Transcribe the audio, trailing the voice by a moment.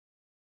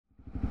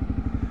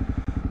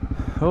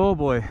Oh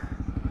boy.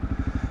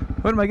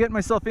 What am I getting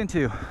myself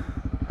into?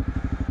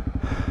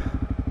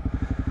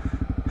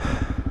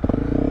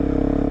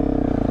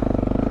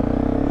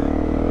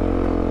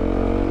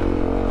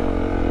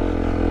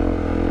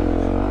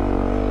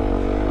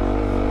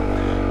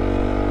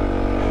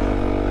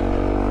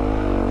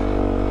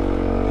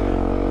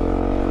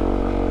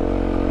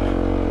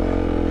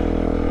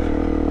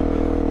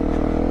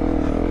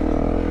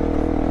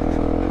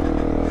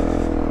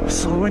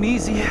 Slow and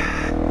easy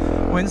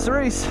wins the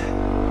race.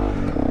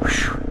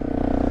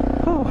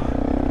 Oh.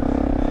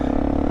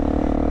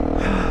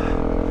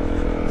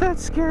 That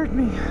scared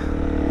me.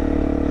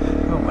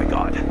 Oh my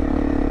god.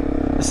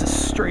 This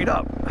is straight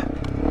up.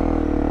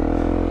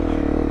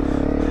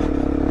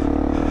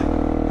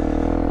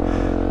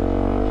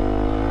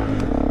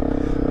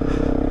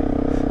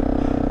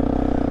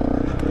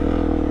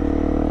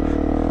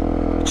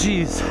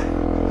 Jeez.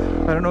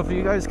 I don't know if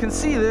you guys can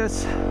see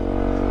this.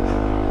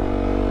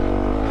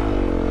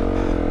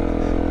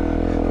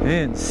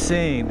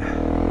 Insane.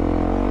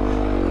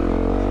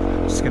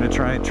 Just gonna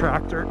try and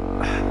tractor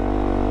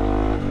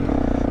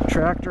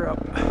up.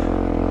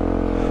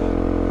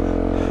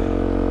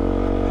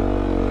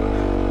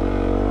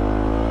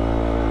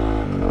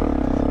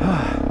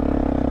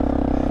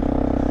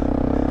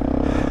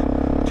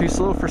 Too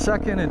slow for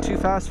second and too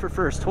fast for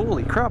first.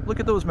 Holy crap, look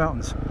at those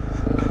mountains.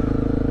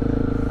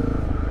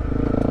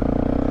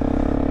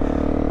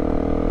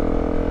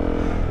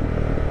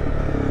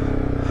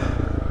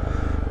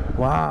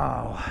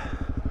 Wow.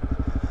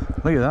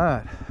 Look at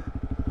that.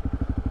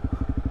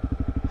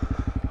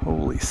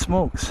 Holy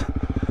smokes.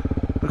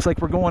 Looks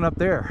like we're going up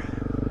there.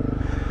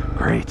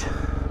 Great.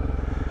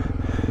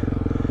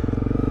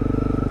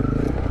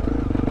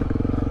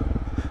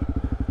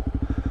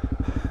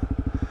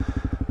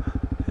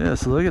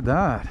 Yes, look at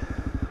that.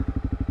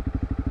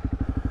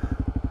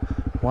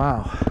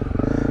 Wow.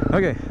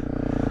 Okay.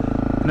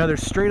 Another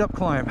straight up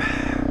climb.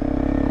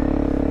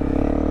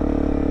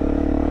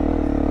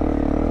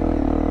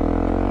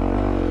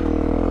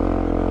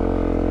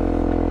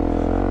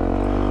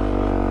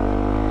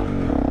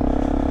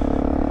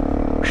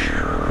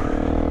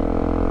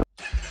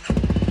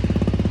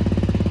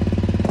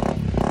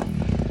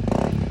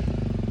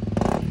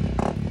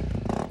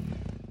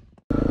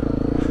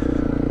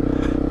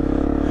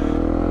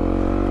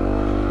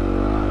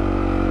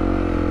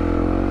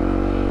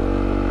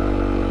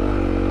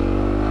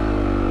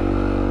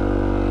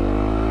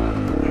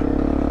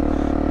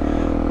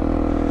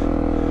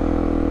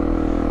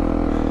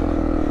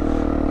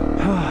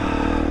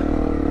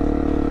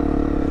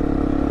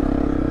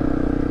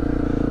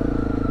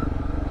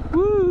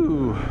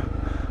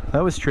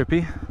 That was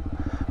trippy.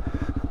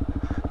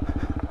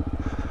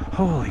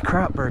 Holy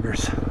crap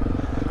burgers.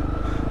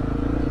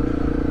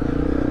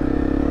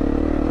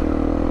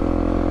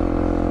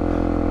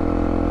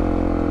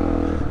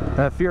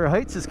 That fear of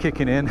heights is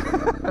kicking in.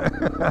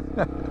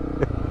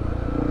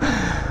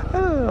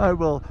 I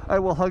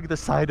will hug the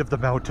side of the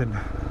mountain.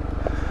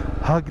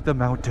 Hug the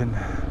mountain.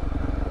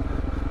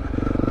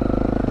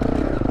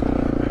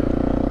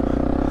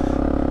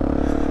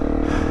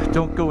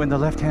 Don't go in the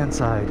left-hand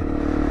side.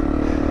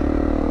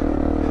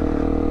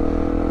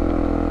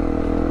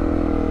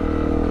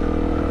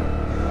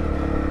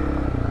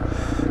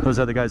 Those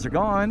other guys are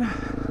gone,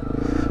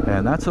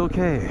 and that's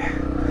okay,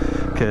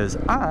 because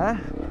I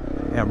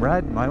am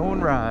riding my own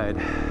ride.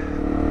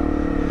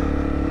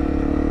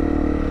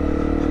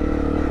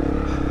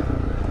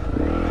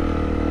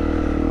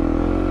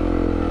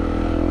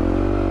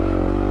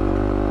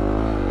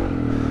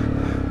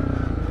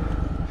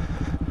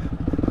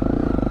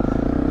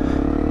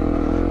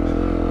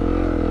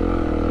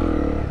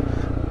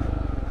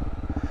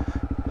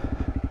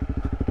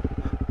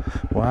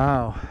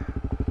 Wow.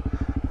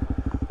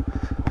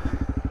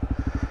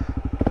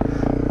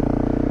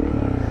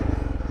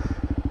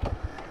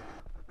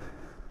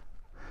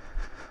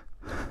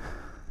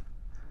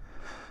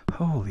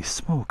 Holy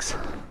smokes.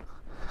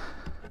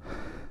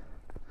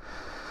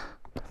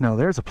 Now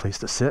there's a place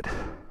to sit.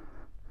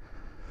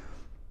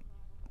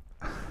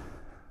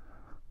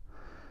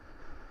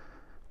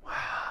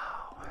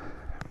 Wow.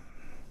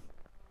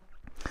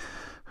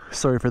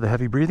 Sorry for the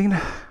heavy breathing.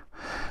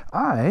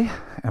 I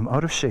am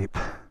out of shape.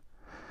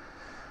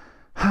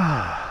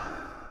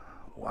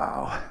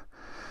 Wow. And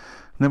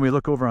then we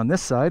look over on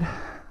this side.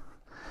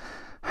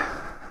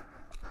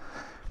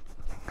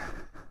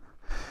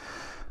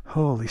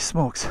 Holy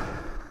smokes.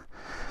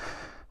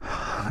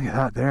 Look at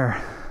that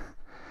there.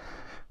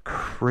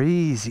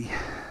 Crazy.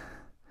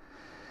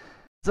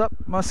 Up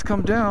must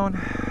come down.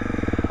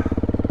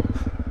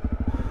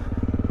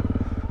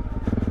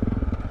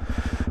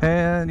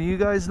 And you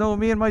guys know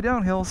me and my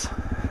downhills.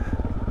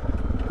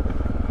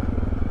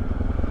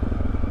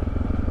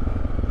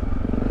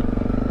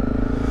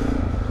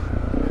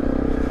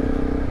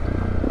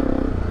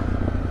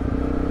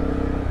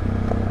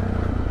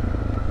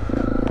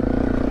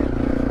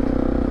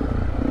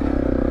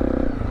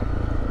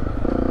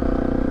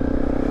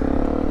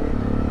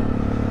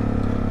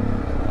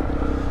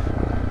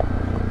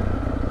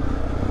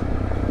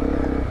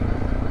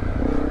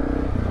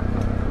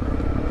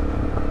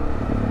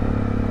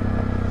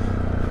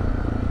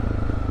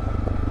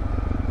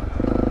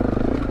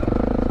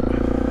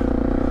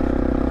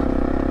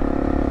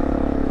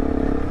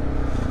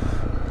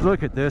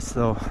 Look at this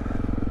though.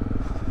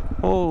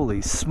 Holy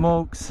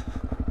smokes.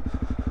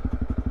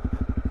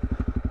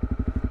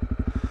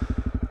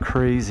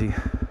 Crazy.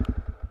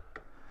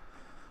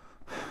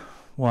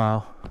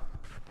 Wow.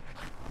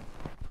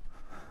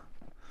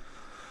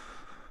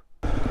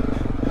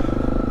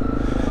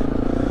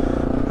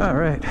 All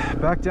right,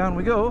 back down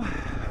we go.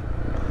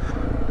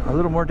 A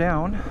little more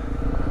down.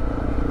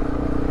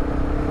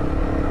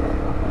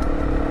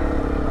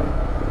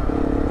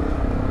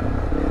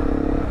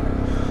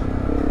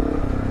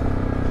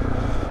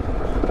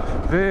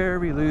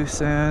 Very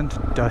loose and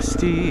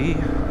dusty.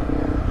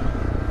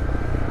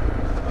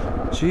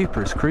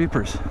 Jeepers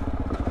creepers.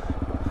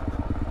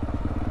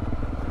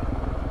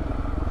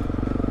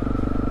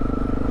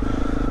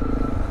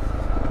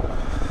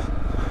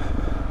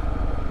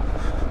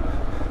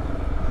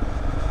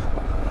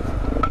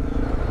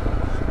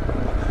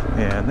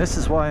 And this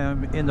is why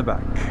I'm in the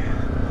back.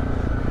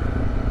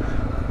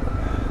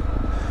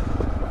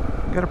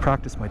 Gotta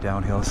practice my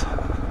downhills.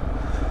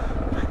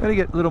 Gotta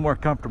get a little more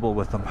comfortable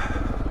with them.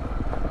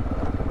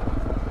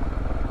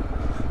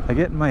 I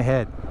get in my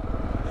head,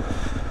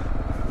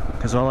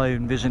 because all I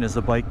envision is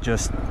the bike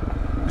just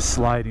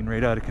sliding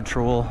right out of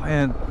control,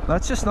 and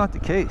that's just not the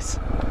case.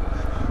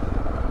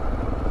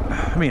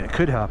 I mean, it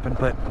could happen,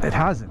 but it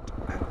hasn't.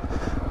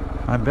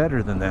 I'm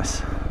better than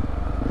this.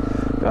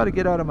 Gotta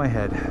get out of my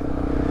head.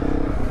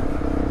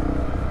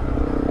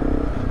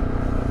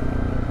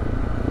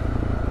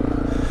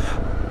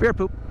 Bear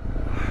poop.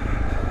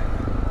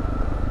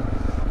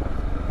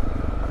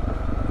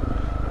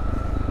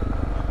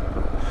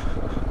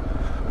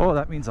 Oh,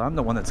 that means I'm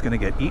the one that's going to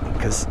get eaten,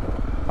 because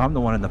I'm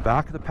the one in the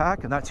back of the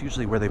pack, and that's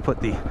usually where they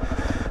put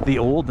the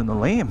old and the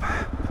lame.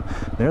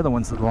 They're the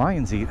ones that the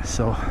lions eat,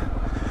 so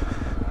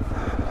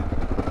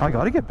I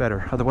got to get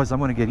better, otherwise I'm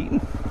going to get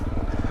eaten.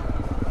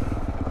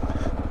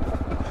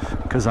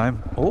 Because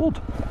I'm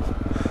old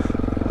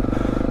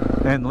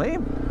and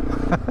lame.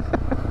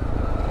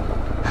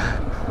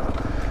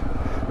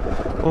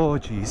 Oh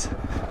geez.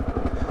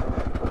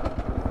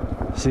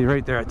 See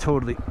right there, I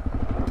totally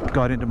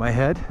got into my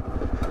head.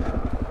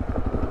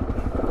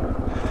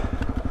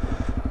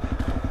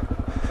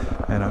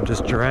 And I'm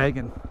just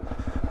dragging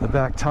the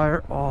back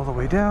tire all the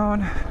way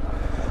down.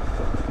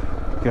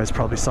 You guys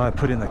probably saw I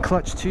put in the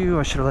clutch too.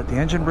 I should have let the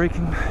engine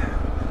braking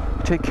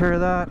take care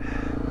of that.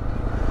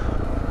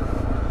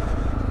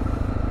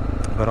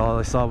 But all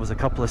I saw was a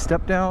couple of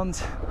step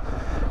downs,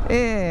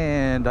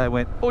 and I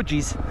went, oh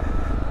geez.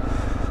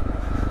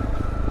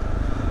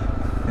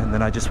 And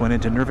then I just went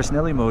into nervous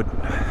Nelly mode.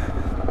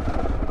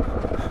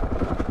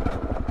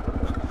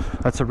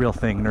 That's a real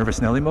thing, nervous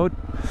Nelly mode.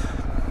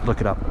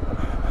 Look it up.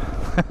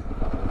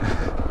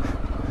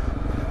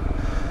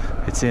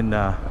 It's in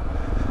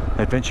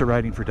Adventure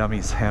Riding for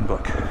Dummies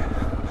handbook.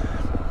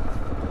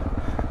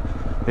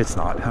 It's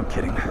not, I'm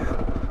kidding.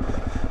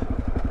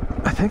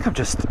 I think I'm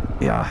just,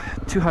 yeah,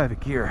 too high of a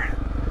gear.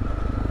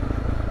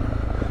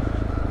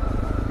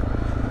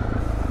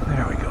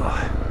 There we go.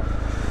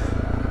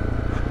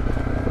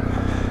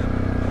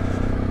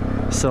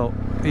 So,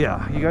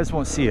 yeah, you guys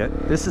won't see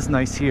it. This is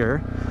nice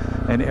here,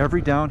 and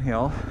every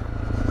downhill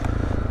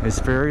is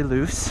very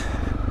loose,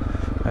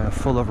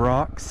 full of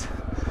rocks,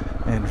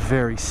 and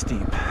very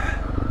steep.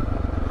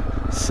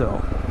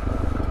 So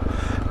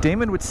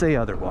Damon would say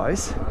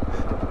otherwise,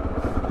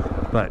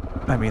 but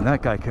I mean,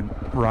 that guy can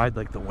ride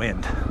like the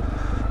wind,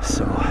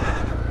 so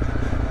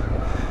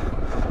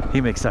he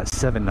makes that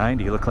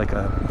 790 look like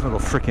a little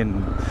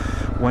freaking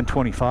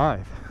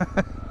 125.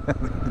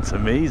 It's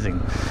amazing.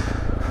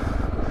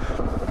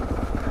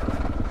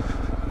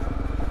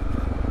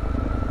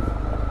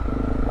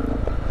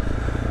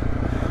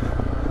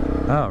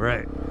 All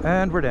right,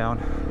 and we're down.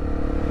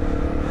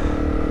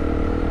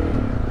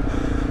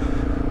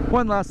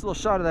 One last little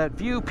shot of that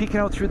view peeking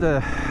out through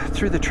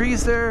the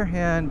trees there,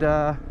 and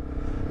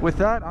with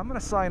that I'm gonna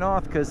sign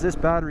off, because this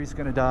battery's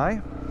gonna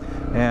die,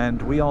 and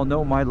we all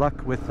know my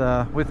luck with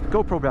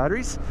GoPro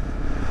batteries.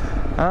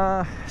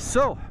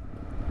 So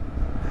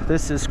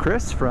this is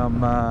Chris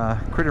from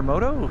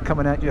CRITTERMOTO,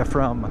 coming at you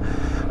from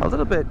a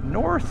little bit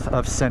north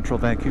of central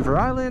Vancouver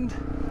Island.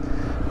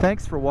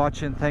 Thanks for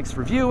watching, thanks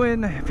for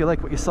viewing. If you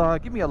like what you saw,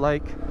 give me a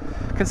like,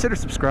 consider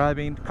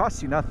subscribing.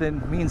 Costs you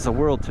nothing, means the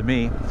world to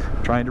me.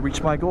 I'm trying to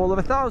reach my goal of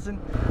 1,000.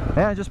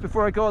 And just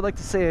before I go, I'd like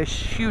to say a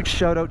huge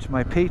shout out to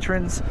my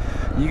patrons.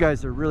 You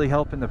guys are really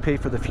helping to pay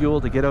for the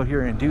fuel to get out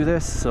here and do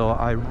this, so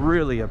I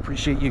really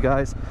appreciate you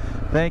guys.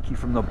 Thank you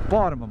from the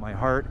bottom of my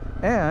heart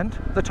and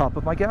the top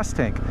of my gas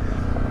tank.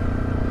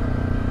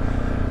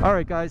 All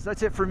right guys,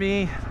 that's it for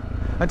me.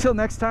 Until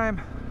next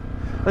time,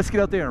 let's get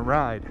out there and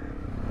ride.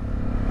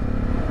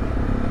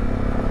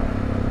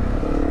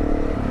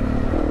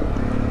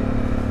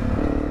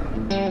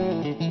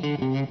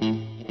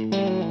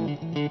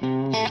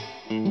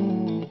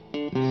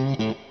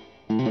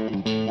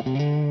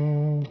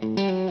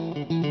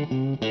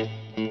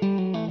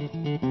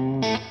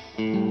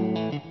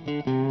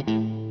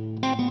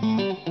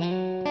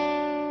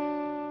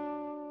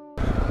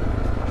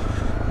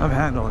 I'm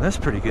handling this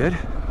pretty good.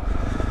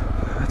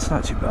 That's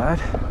not too bad.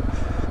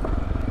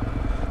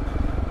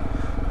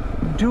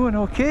 Doing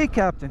okay,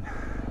 Captain.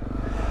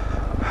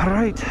 All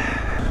right.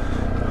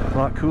 A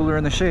lot cooler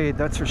in the shade,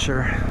 that's for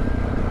sure.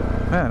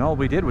 Man, all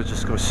we did was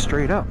just go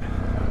straight up.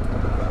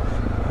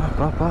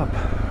 Up.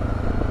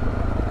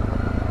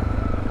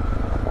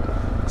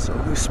 So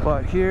loose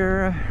spot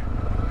here.